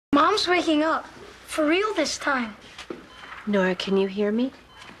Mom's waking up. For real this time. Nora, can you hear me?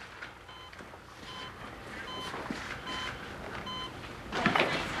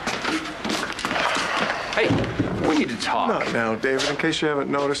 Hey, we need to talk. Not now, David. In case you haven't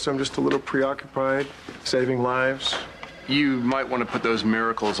noticed, I'm just a little preoccupied, saving lives. You might want to put those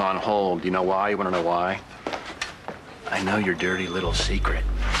miracles on hold. You know why? You want to know why? I know your dirty little secret.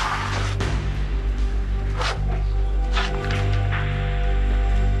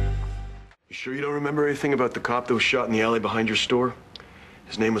 You sure you don't remember anything about the cop that was shot in the alley behind your store?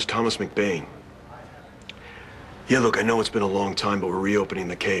 His name was Thomas McBain. Yeah, look, I know it's been a long time, but we're reopening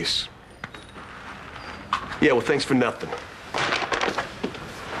the case. Yeah, well, thanks for nothing.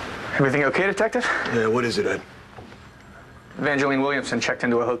 Everything okay, Detective? Yeah, what is it, Ed? Evangeline Williamson checked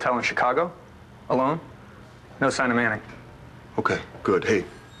into a hotel in Chicago. Alone. No sign of Manning. Okay, good. Hey,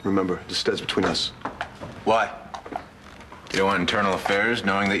 remember, this stays between us. Why? You don't want internal affairs,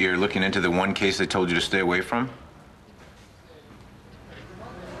 knowing that you're looking into the one case they told you to stay away from?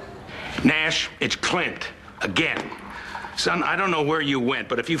 Nash, it's Clint. Again. Son, I don't know where you went,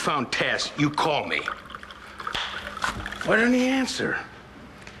 but if you found Tess, you call me. Why didn't he answer?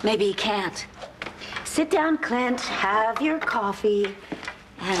 Maybe he can't. Sit down, Clint, have your coffee,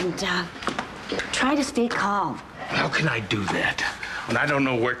 and try to stay calm. How can I do that? When I don't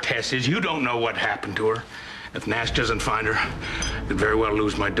know where Tess is, you don't know what happened to her. If Nash doesn't find her, I could very well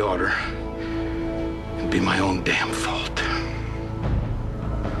lose my daughter. It'd be my own damn fault.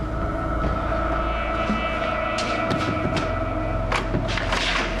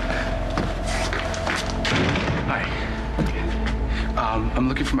 I'm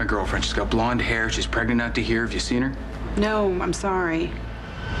looking for my girlfriend. She's got blonde hair. She's pregnant out to here. Have you seen her? No, I'm sorry.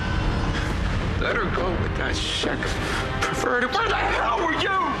 Let her go with that sick perverted. Where the hell were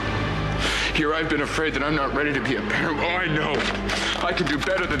you? Here I've been afraid that I'm not ready to be a parent. Oh, I know. I can do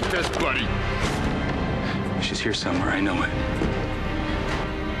better than this, buddy. She's here somewhere. I know it.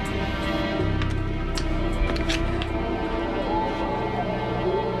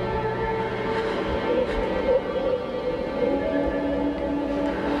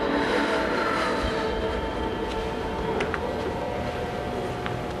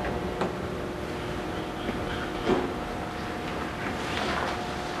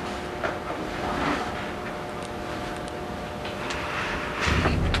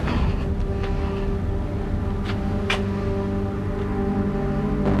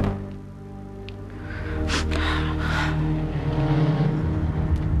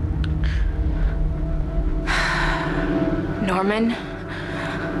 Norman,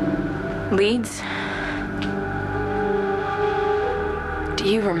 Leeds, do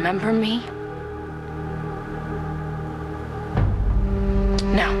you remember me?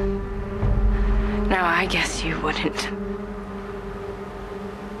 No. No, I guess you wouldn't.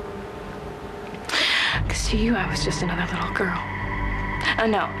 Because to you, I was just another little girl. Oh,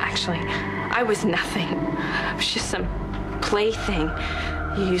 no, actually, I was nothing. I was just some plaything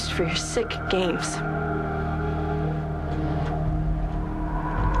you used for your sick games.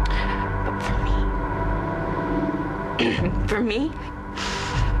 For me,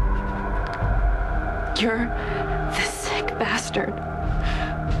 you're the sick bastard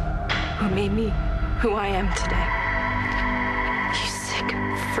who made me who I am today. You sick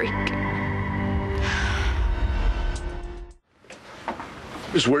freak.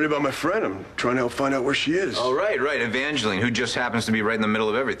 Just worried about my friend. I'm trying to help find out where she is. Oh, right. Evangeline, who just happens to be right in the middle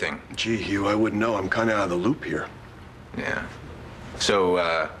of everything. Gee, Hugh, I wouldn't know. I'm kind of out of the loop here. Yeah.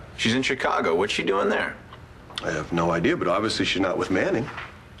 So, she's in Chicago. What's she doing there? I have no idea, but obviously she's not with Manning.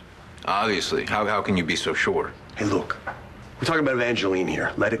 Obviously. How can you be so sure? Hey, look. We're talking about Evangeline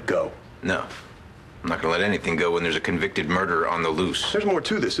here. Let it go. No. I'm not going to let anything go when there's a convicted murderer on the loose. There's more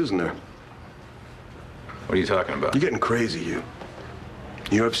to this, isn't there? What are you talking about? You're getting crazy, Hugh.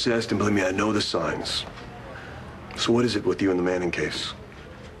 You're obsessed, and believe me, I know the signs. So what is it with you in the Manning case?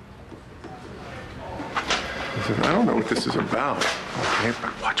 Listen, I don't know what this is about, okay?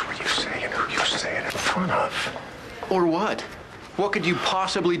 But watch what you say and who you say it in front of. Or what? What could you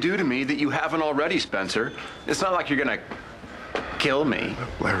possibly do to me that you haven't already, Spencer? It's not like you're gonna kill me.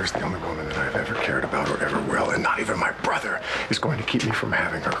 Clara's the only woman that I've ever cared about or ever will, and not even my brother is going to keep me from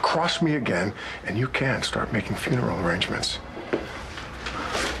having her. Cross me again, and you can start making funeral arrangements.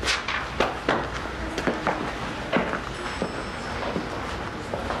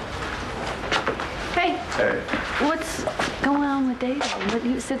 Hey. What's going on with David?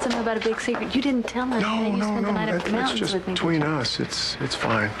 You said something about a big secret. You didn't tell me anything. You spent the night up the mountains just with me. between us. It's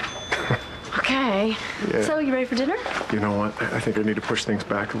fine. Okay. Yeah. So, you ready for dinner? You know what? I think I need to push things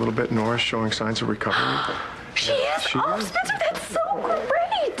back a little bit. Nora's showing signs of recovery. She is? She Oh, is. Spencer, that's so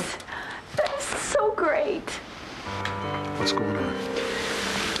great. What's going on?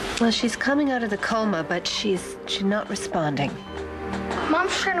 Well, she's coming out of the coma, but she's not responding.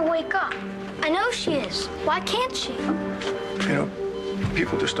 Mom's trying to wake up. I know she is. Why can't she? You know,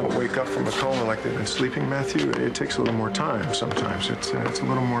 people just don't wake up from a coma like they've been sleeping, Matthew. It takes a little more time sometimes. It's a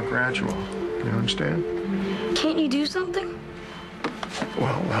little more gradual. You understand? Can't you do something?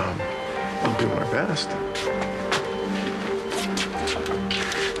 Well, I'll do my best.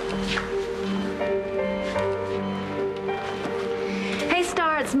 Hey,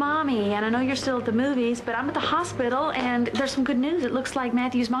 Star, it's Mommy, and I know you're still at the movies, but I'm at the hospital, and there's some good news. It looks like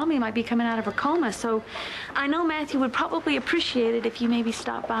Matthew's mommy might be coming out of her coma, so I know Matthew would probably appreciate it if you maybe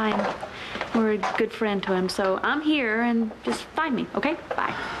stop by, and we're a good friend to him. So I'm here, and just find me, okay?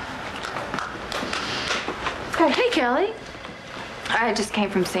 Bye. Hey, Kelly. I just came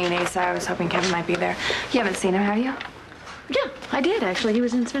from seeing Asa. I was hoping Kevin might be there. You haven't seen him, have you? Yeah, I did, actually. He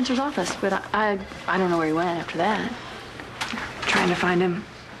was in Spencer's office, but I don't know where he went after that. Trying to find him.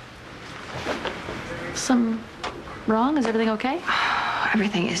 Something wrong? Is everything okay?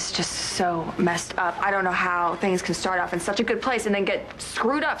 Everything is just so messed up. I don't know how things can start off in such a good place and then get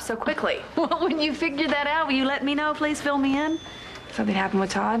screwed up so quickly. Well, when you figure that out, will you let me know? Please fill me in. Something happened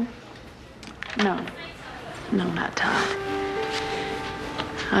with Todd? No, not Todd.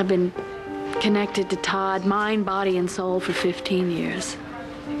 I've been connected to Todd, mind, body, and soul for 15 years.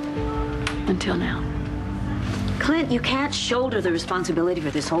 Until now. Clint, you can't shoulder the responsibility for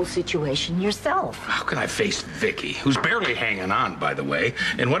this whole situation yourself. How can I face Vicky, who's barely hanging on, by the way?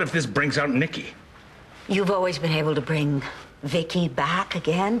 And what if this brings out Nikki? You've always been able to bring Vicky back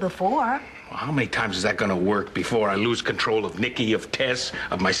again before. Well, how many times is that going to work before I lose control of Nikki, of Tess,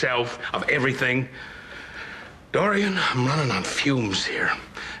 of myself, of everything? Dorian, I'm running on fumes here.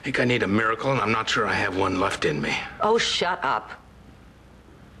 I think I need a miracle, and I'm not sure I have one left in me. Oh, shut up.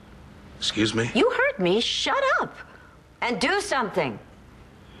 Excuse me? You heard me. Shut up. And do something.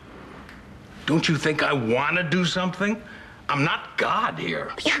 Don't you think I want to do something? I'm not God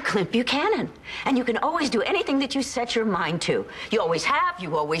here. You're Clint Buchanan, and you can always do anything that you set your mind to. You always have,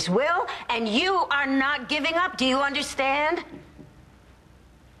 you always will, and you are not giving up. Do you understand?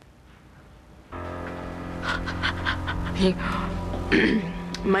 He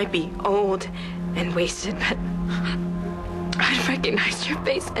might be old and wasted, but I'd recognize your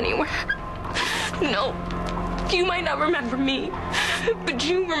face anywhere. No, you might not remember me, but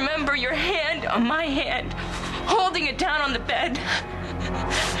you remember your hand on my hand, holding it down on the bed,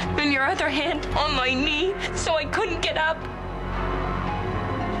 and your other hand on my knee so I couldn't get up.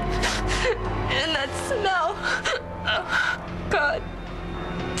 And that smell, God,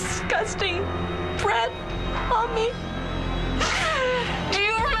 disgusting breath on me. Do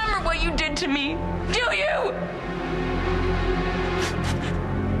you remember what you did to me? Do you?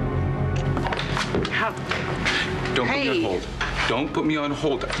 Don't put me on hold. Don't put me on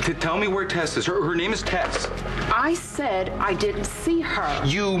hold. Tell me where Tess is. Her name is Tess. I said I didn't see her.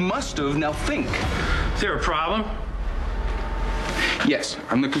 You must have. Now think. Is there a problem? Yes,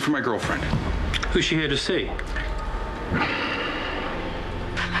 I'm looking for my girlfriend. Who's she here to see?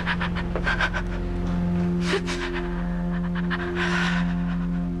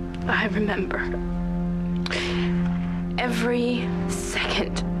 I remember every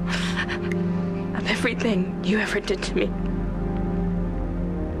second of everything you ever did to me.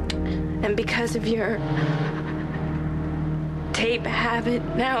 And because of your tape habit,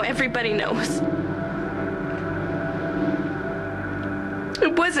 now everybody knows.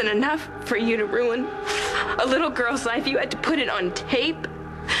 It wasn't enough for you to ruin a little girl's life. You had to put it on tape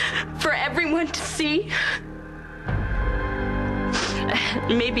for everyone to see.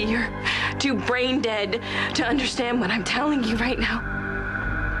 Maybe you're too brain dead to understand what I'm telling you right now.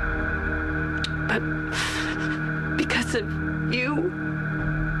 But because of you,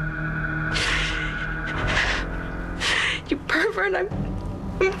 you pervert, I'm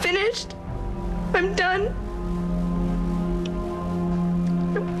finished. I'm done.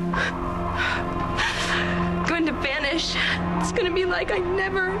 I'm going to vanish. It's going to be like I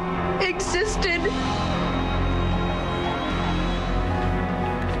never existed.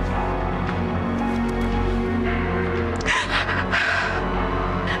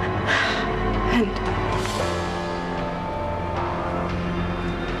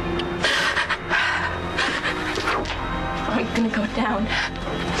 I'm gonna go down.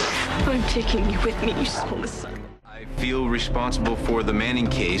 I'm taking you with me, you soulless son. I feel responsible for the Manning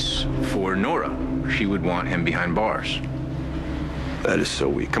case for Nora. She would want him behind bars. That is so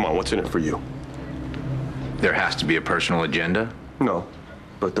weak. Come on, what's in it for you? There has to be a personal agenda? No,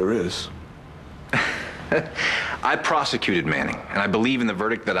 but there is. I prosecuted Manning, and I believe in the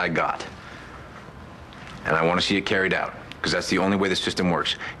verdict that I got. And I want to see it carried out. Because that's the only way the system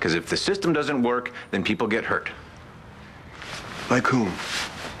works. Because if the system doesn't work, then people get hurt. Like whom?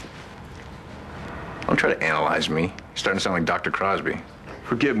 Don't try to analyze me. You're starting to sound like Dr. Crosby.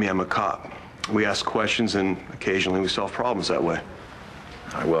 Forgive me, I'm a cop. We ask questions and occasionally we solve problems that way.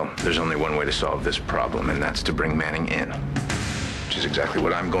 All right, well, there's only one way to solve this problem, and that's to bring Manning in, which is exactly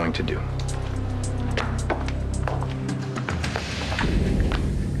what I'm going to do.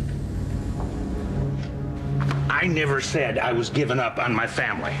 I never said I was giving up on my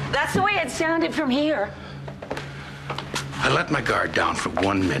family. That's the way it sounded from here. I let my guard down for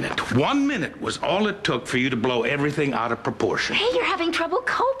 1 minute. 1 minute was all it took for you to blow everything out of proportion. Hey, you're having trouble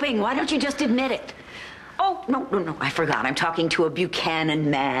coping. Why don't you just admit it? Oh, no, I forgot. I'm talking to a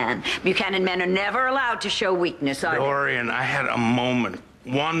Buchanan man. Buchanan men are never allowed to show weakness, are they? Dorian, I had a moment,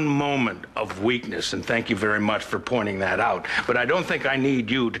 1 moment of weakness, and thank you very much for pointing that out. But I don't think I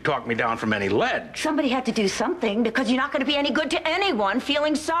need you to talk me down from any ledge. Somebody had to do something because you're not going to be any good to anyone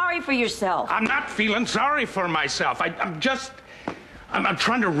feeling sorry for yourself. I'm not feeling sorry for myself. I'm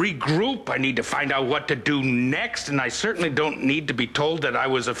trying to regroup. I need to find out what to do next, and I certainly don't need to be told that I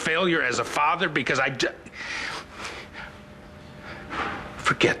was a failure as a father because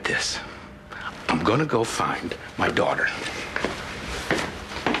Forget this. I'm gonna go find my daughter.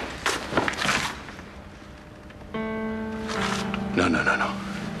 No.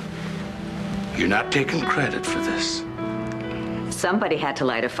 You're not taking credit for this. Somebody had to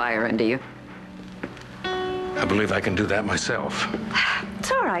light a fire under you. I believe I can do that myself.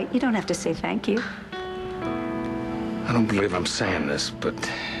 It's all right. You don't have to say thank you. I don't believe I'm saying this, but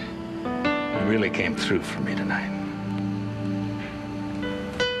you really came through for me tonight.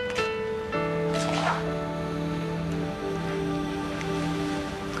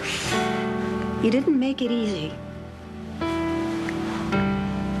 You didn't make it easy.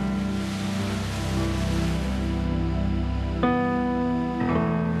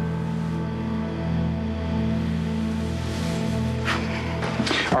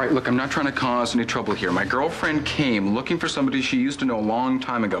 All right, look, I'm not trying to cause any trouble here. My girlfriend came looking for somebody she used to know a long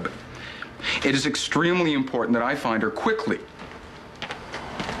time ago, but it is extremely important that I find her quickly.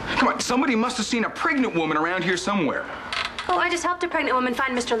 Come on, somebody must have seen a pregnant woman around here somewhere. Oh, I just helped a pregnant woman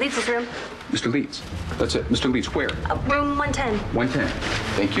find Mr. Leeds' room. Mr. Leeds. That's it. Mr. Leeds, where? Room 110. 110.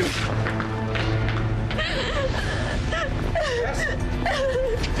 Thank you.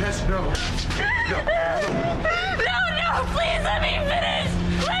 Tess, no. No, please let me finish.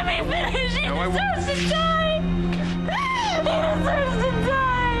 Let me finish. He deserves to die. He deserves to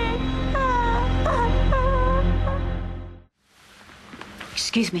die.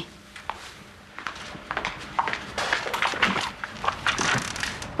 Excuse me.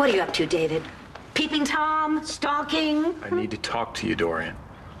 What are you up to, David? Peeping Tom? Stalking? I need to talk to you, Dorian.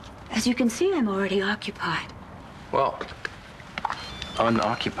 As you can see, I'm already occupied. Well,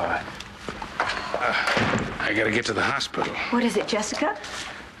 unoccupied. I gotta get to the hospital. What is it, Jessica?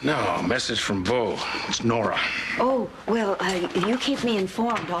 No, a message from Bo. It's Nora. Oh, well, you keep me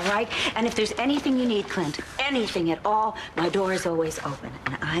informed, all right? And if there's anything you need, Clint, anything at all, my door is always open,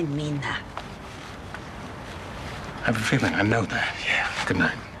 and I mean that. I have a feeling I know that. Yeah. Good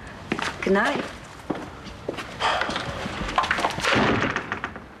night. Good night.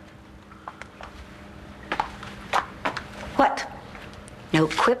 What? No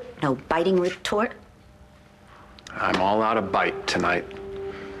quip, no biting retort? I'm all out of bite tonight.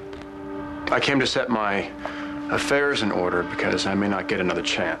 I came to set my affairs in order because I may not get another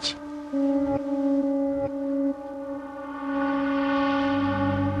chance.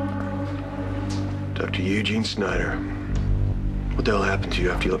 Dr. Eugene Snyder. What the hell happened to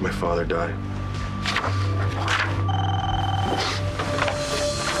you after you let my father die?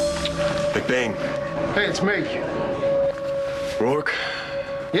 McBain. Hey, it's me. Rourke?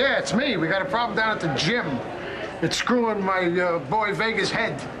 Yeah, it's me. We got a problem down at the gym. It's screwing my boy Vega's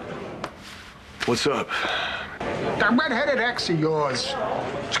head. What's up? That red-headed ex of yours.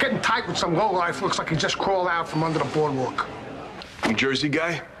 It's getting tight with some lowlife. Looks like he just crawled out from under the boardwalk. New Jersey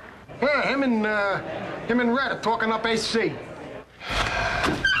guy? Yeah, him and Red are talking up AC.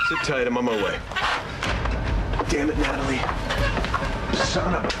 Sit tight, I'm on my way. Damn it, Natalie.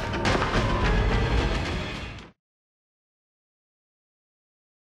 Son of a...